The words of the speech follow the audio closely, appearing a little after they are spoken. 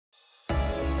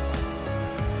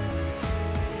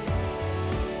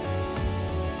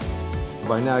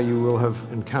by now you will have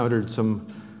encountered some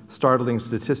startling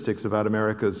statistics about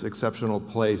America's exceptional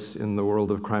place in the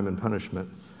world of crime and punishment.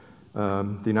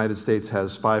 The United States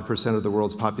has 5% of the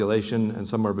world's population and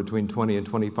somewhere between 20 and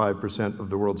 25% of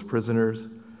the world's prisoners.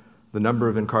 The number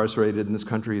of incarcerated in this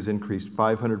country has increased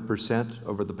 500%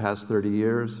 over the past 30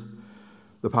 years.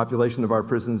 The population of our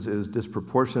prisons is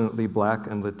disproportionately Black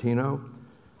and Latino.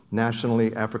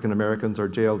 Nationally, African Americans are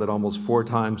jailed at almost 4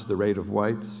 times the rate of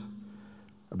whites.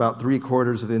 About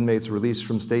 3/4 of inmates released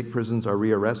from state prisons are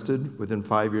rearrested within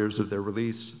 5 years of their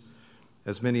release.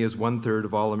 As many as 1/3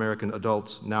 of all American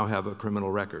adults now have a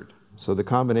criminal record. So the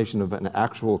combination of an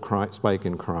actual spike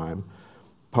in crime,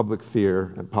 public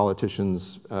fear, and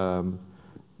politicians'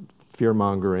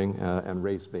 fear-mongering and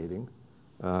race baiting,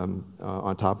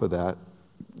 on top of that,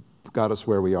 got us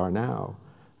where we are now.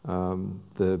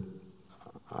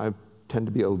 I tend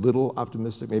to be a little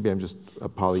optimistic. Maybe I'm just a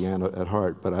Pollyanna at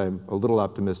heart, but I'm a little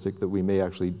optimistic that we may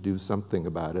actually do something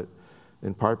about it,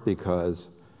 in part because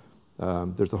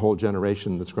there's a whole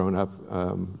generation that's grown up,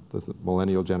 the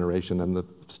millennial generation and the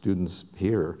students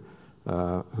here,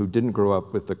 who didn't grow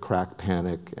up with the crack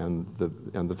panic and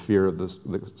the fear of the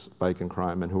spike in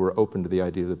crime, and who are open to the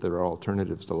idea that there are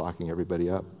alternatives to locking everybody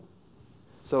up.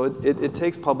 So it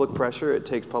takes public pressure, it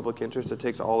takes public interest, it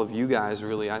takes all of you guys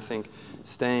really, I think,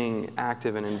 staying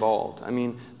active and involved. I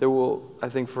mean, there will, I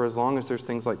think for as long as there's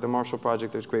things like the Marshall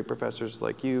Project, there's great professors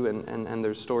like you and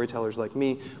there's storytellers like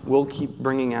me, we'll keep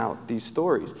bringing out these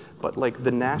stories. But like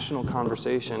the national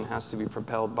conversation has to be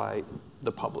propelled by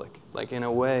the public. Like in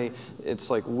a way, it's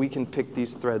like we can pick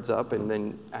these threads up and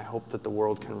then I hope that the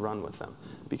world can run with them.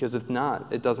 Because if not,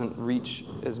 it doesn't reach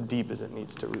as deep as it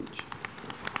needs to reach.